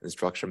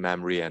instruction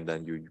memory and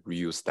then you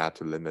reuse that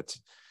to limit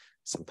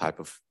some type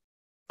of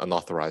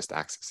unauthorized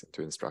access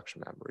into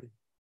instruction memory.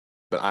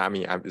 But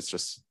it's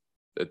just,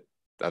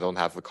 I don't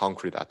have a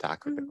concrete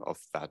attack of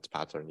that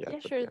pattern yet. Yeah,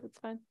 sure, that's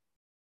fine.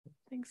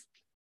 Thanks.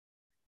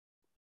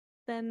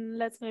 Then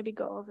let's maybe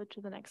go over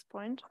to the next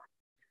point.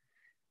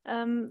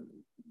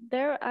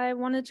 There, I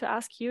wanted to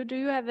ask you, do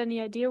you have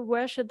any idea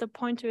where should the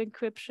pointer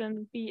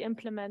encryption be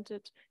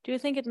implemented? Do you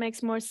think it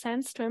makes more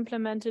sense to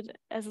implement it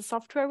as a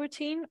software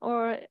routine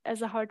or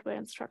as a hardware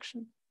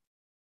instruction?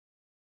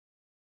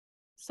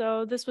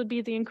 So this would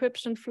be the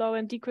encryption flow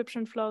and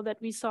decryption flow that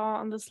we saw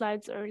on the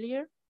slides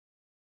earlier.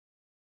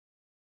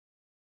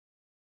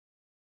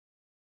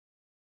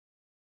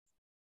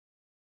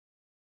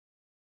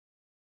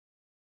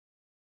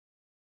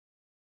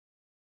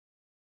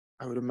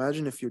 I would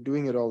imagine if you're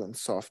doing it all in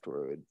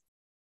software, it'd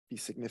be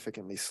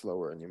significantly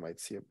slower and you might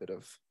see a bit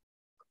of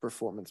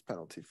performance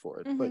penalty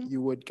for it. But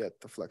you would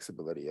get the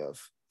flexibility of,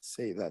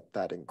 say, that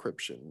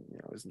encryption,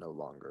 is no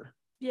longer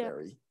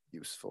very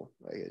useful.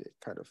 Like it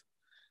kind of,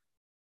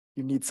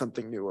 you need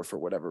something newer for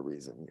whatever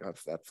reason, you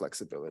have that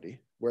flexibility.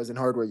 Whereas in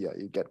hardware, yeah,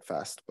 you get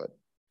fast, but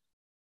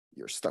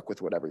you're stuck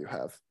with whatever you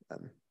have,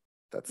 and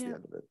that's the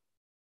end of it.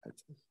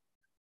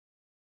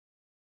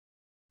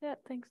 Yeah,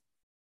 thanks.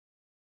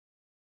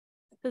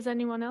 Does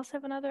anyone else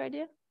have another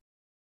idea?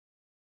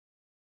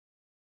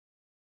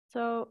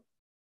 So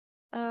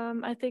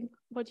I think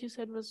what you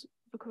said was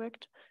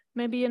correct.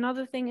 Maybe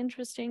another thing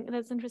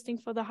that's interesting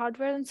for the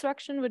hardware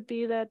instruction would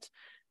be that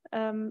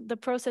the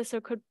processor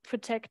could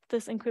protect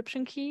this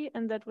encryption key,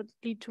 and that would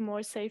lead to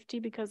more safety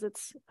because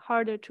it's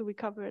harder to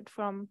recover it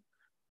from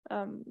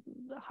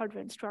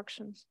hardware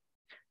instructions.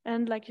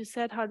 And like you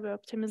said, hardware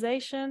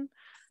optimization.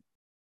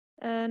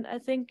 And I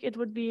think it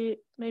would be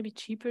maybe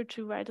cheaper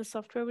to write a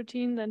software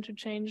routine than to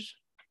change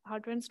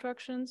hardware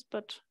instructions,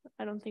 but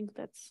I don't think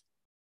that's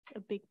a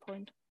big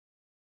point.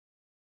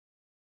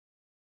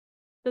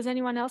 Does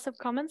anyone else have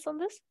comments on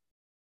this?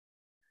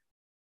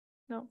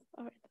 No?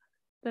 All right.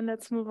 Then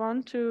let's move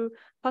on to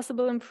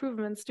possible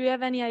improvements. Do you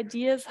have any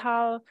ideas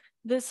how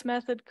this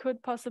method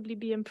could possibly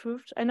be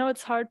improved. I know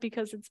it's hard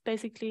because it's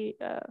basically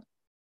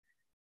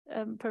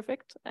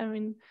perfect. I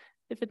mean,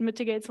 if it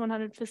mitigates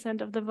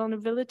 100% of the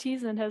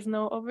vulnerabilities and has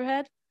no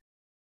overhead.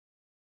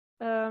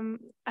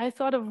 I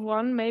thought of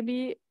one,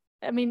 maybe,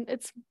 I mean,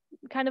 it's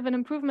kind of an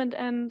improvement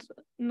and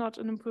not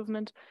an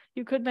improvement.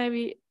 You could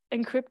maybe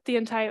encrypt the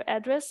entire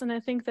address, and I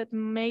think that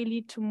may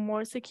lead to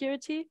more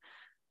security.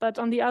 But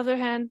on the other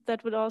hand,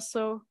 that would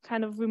also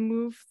kind of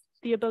remove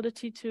the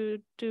ability to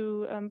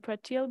do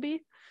PRET-TLB,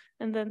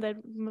 and then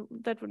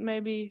that would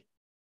maybe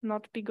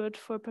not be good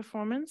for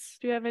performance.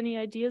 Do you have any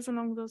ideas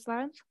along those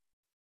lines?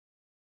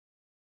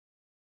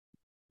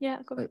 Yeah,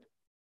 go ahead.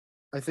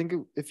 I think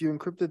if you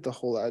encrypted the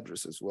whole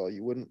address as well,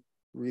 you wouldn't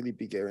really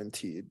be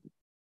guaranteed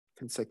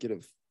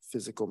consecutive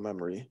physical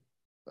memory,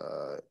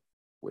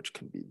 which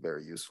can be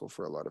very useful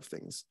for a lot of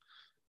things.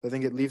 I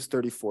think it leaves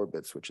 34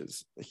 bits, which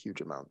is a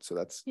huge amount. So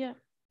that's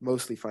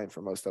mostly fine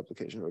for most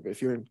applications. But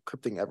if you're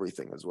encrypting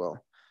everything as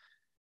well,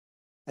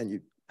 and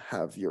you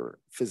have your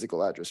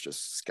physical address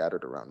just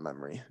scattered around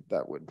memory,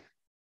 that would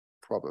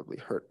probably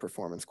hurt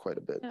performance quite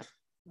a bit,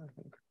 I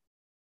think.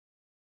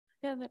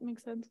 Yeah, that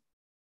makes sense.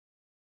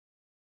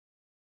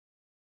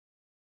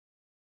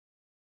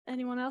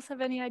 Anyone else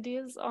have any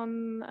ideas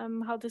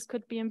on how this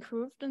could be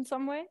improved in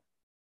some way?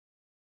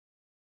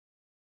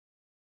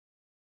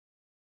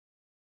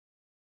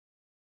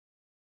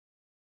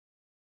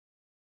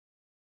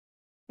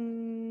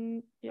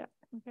 Yeah,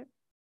 okay.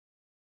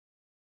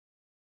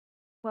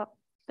 Well,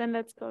 then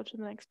let's go to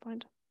the next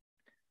point.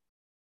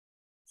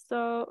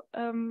 So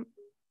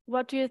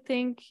what do you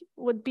think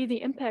would be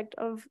the impact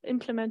of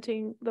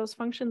implementing those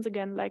functions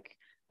again, like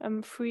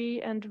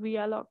free and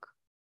realloc?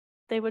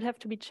 They would have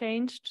to be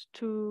changed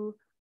to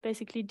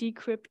basically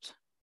decrypt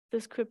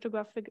this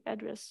cryptographic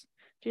address.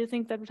 Do you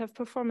think that would have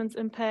performance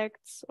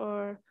impacts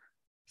or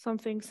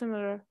something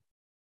similar?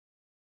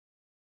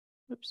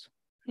 Oops.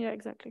 Yeah,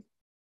 exactly.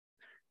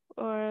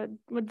 Or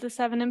would this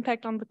have an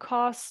impact on the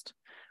cost?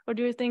 Or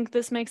do you think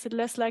this makes it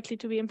less likely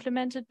to be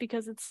implemented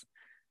because it's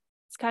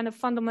kind of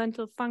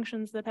fundamental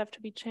functions that have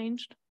to be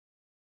changed?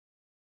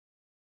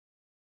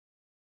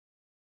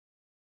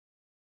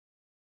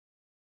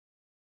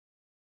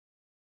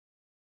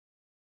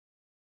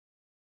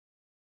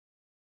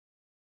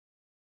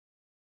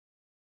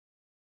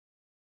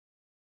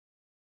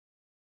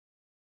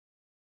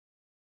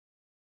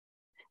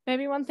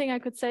 Maybe one thing I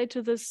could say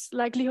to this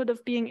likelihood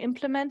of being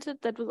implemented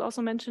that was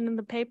also mentioned in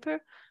the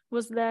paper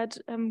was that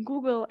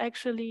Google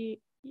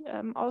actually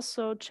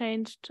also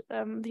changed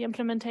the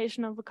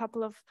implementation of a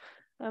couple of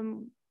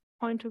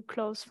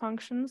point-to-close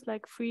functions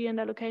like free and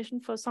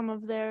allocation for some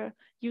of their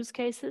use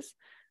cases.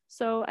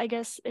 So I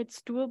guess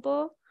it's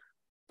doable,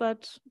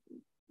 but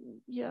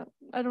yeah,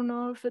 I don't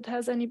know if it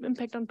has any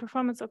impact on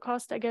performance or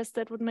cost. I guess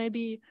that would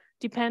maybe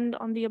depend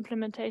on the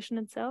implementation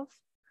itself.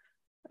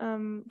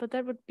 But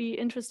that would be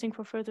interesting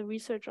for further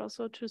research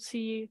also to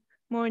see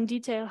more in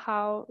detail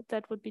how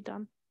that would be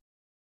done.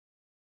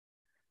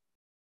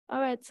 All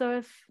right, so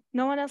if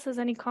no one else has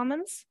any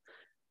comments,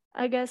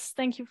 I guess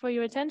thank you for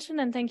your attention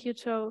and thank you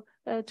to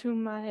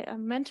my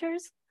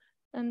mentors.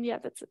 And yeah,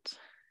 that's it.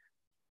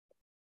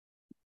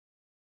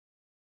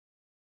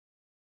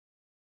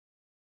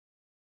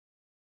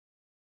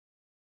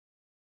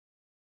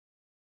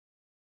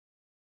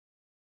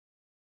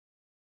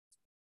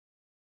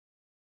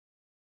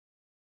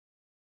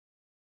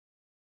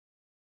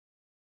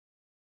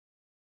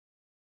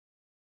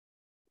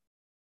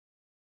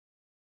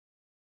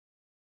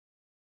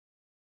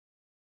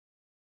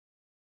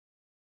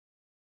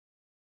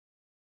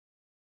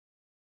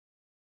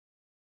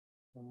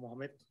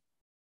 Mohammed.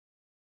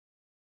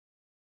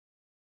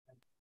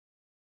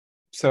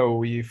 So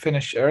we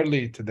finished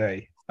early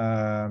today.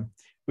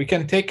 We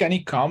can take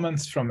any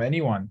comments from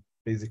anyone,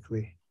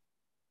 basically.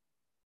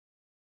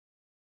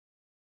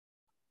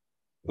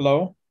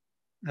 Hello?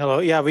 Hello.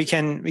 Yeah, we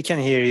can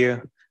hear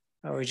you.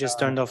 We just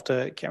turned off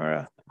the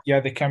camera. Yeah,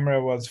 the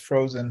camera was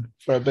frozen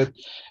for a bit.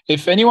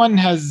 If anyone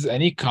has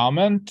any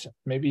comment,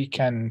 maybe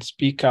can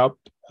speak up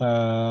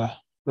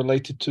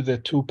related to the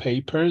two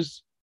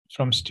papers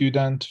from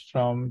student,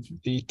 from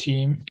the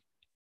team.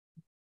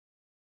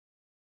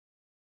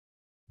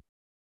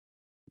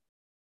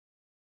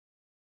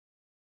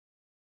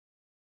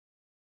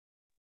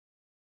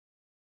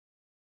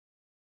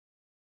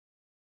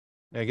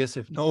 I guess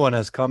if no one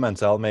has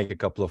comments, I'll make a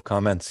couple of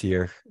comments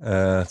here.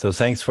 So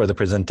thanks for the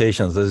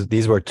presentations.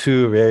 These were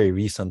two very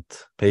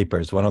recent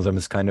papers. One of them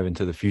is kind of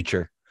into the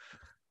future,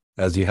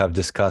 as you have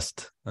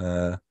discussed.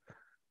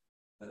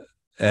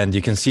 And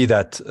you can see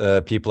that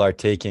people are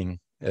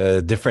taking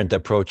different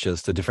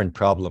approaches to different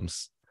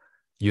problems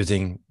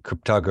using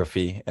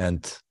cryptography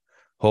and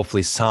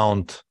hopefully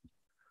sound,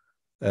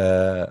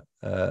 let's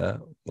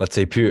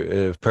say,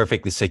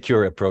 perfectly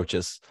secure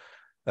approaches.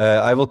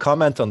 I will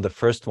comment on the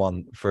first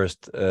one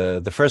first.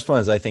 The first one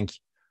is, I think,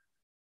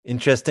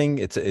 interesting.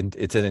 It's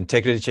an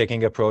integrity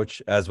checking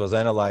approach, as was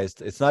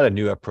analyzed. It's not a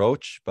new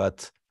approach,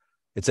 but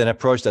it's an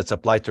approach that's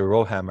applied to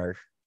RowHammer.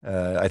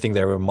 I think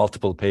there were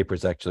multiple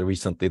papers actually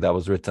recently that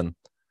was written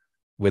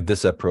with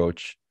this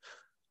approach.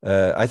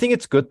 I think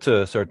it's good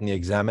to certainly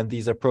examine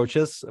these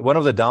approaches. One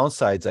of the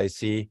downsides I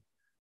see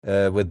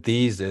with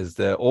these is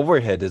the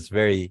overhead is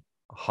very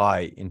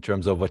high in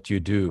terms of what you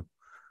do.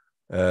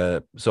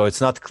 So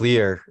it's not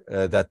clear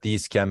that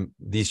these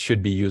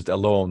should be used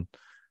alone.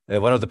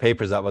 One of the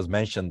papers that was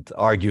mentioned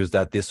argues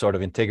that this sort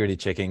of integrity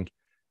checking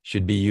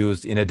should be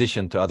used in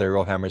addition to other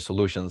RowHammer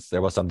solutions.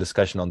 There was some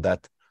discussion on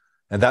that.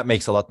 And that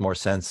makes a lot more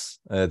sense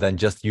than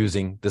just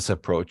using this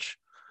approach.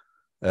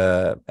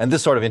 And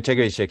this sort of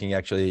integrity checking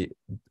actually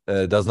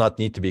does not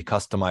need to be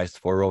customized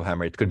for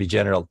RowHammer. It could be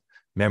general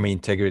memory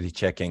integrity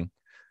checking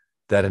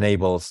that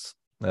enables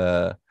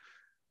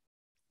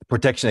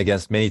protection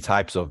against many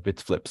types of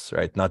bit flips,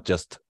 right? Not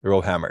just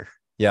RowHammer.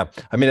 Yeah,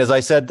 I mean, as I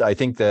said, I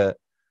think the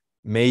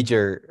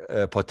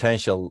major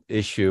potential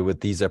issue with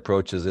these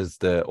approaches is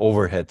the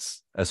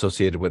overheads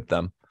associated with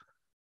them.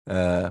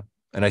 And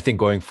I think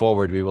going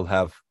forward, we will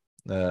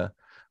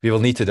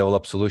need to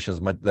develop solutions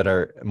that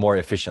are more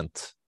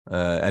efficient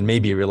and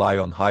maybe rely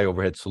on high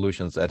overhead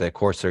solutions at a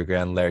coarser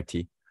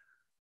granularity,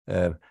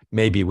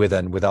 maybe with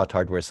and without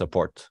hardware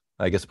support.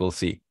 I guess we'll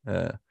see.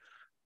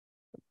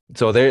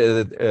 So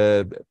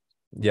there,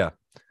 yeah.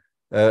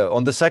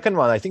 On the second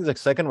one, I think the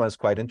second one is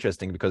quite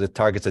interesting because it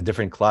targets a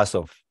different class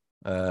of,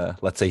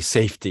 let's say,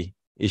 safety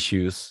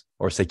issues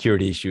or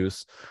security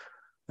issues.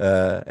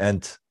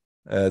 And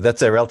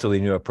that's a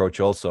relatively new approach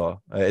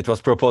also. It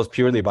was proposed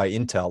purely by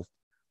Intel,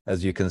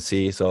 as you can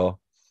see. So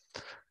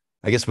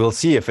I guess we'll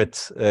see if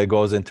it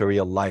goes into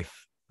real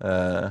life.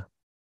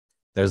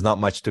 There's not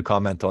much to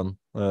comment on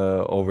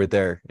over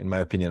there, in my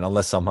opinion,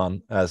 unless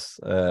someone has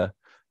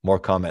more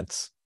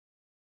comments.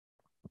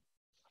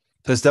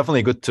 So it's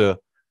definitely good to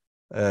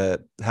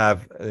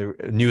have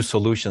new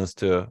solutions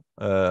to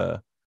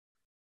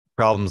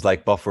problems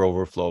like buffer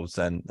overflows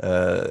and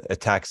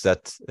attacks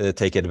that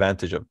take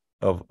advantage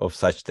of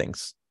such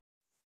things.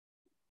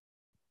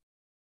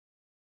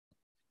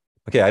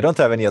 Okay, I don't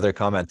have any other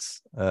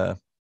comments,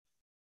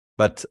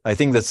 but I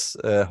think this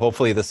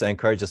hopefully this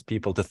encourages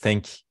people to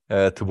think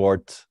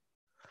toward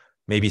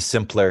maybe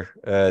simpler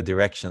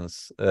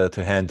directions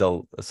to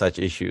handle such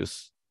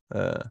issues.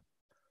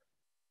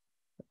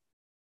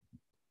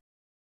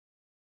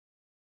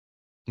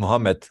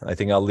 Mohammed, I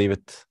think I'll leave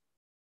it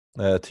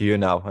to you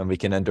now, and we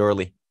can end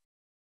early.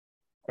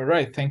 All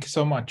right, thank you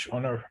so much,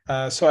 Onur.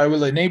 So I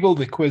will enable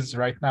the quiz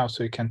right now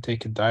so you can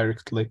take it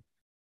directly.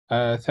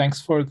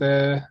 Thanks for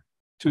the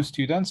 2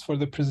 students for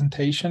the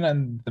presentation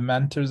and the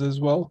mentors as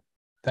well.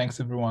 Thanks,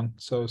 everyone.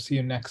 So see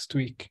you next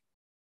week.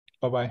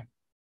 Bye-bye.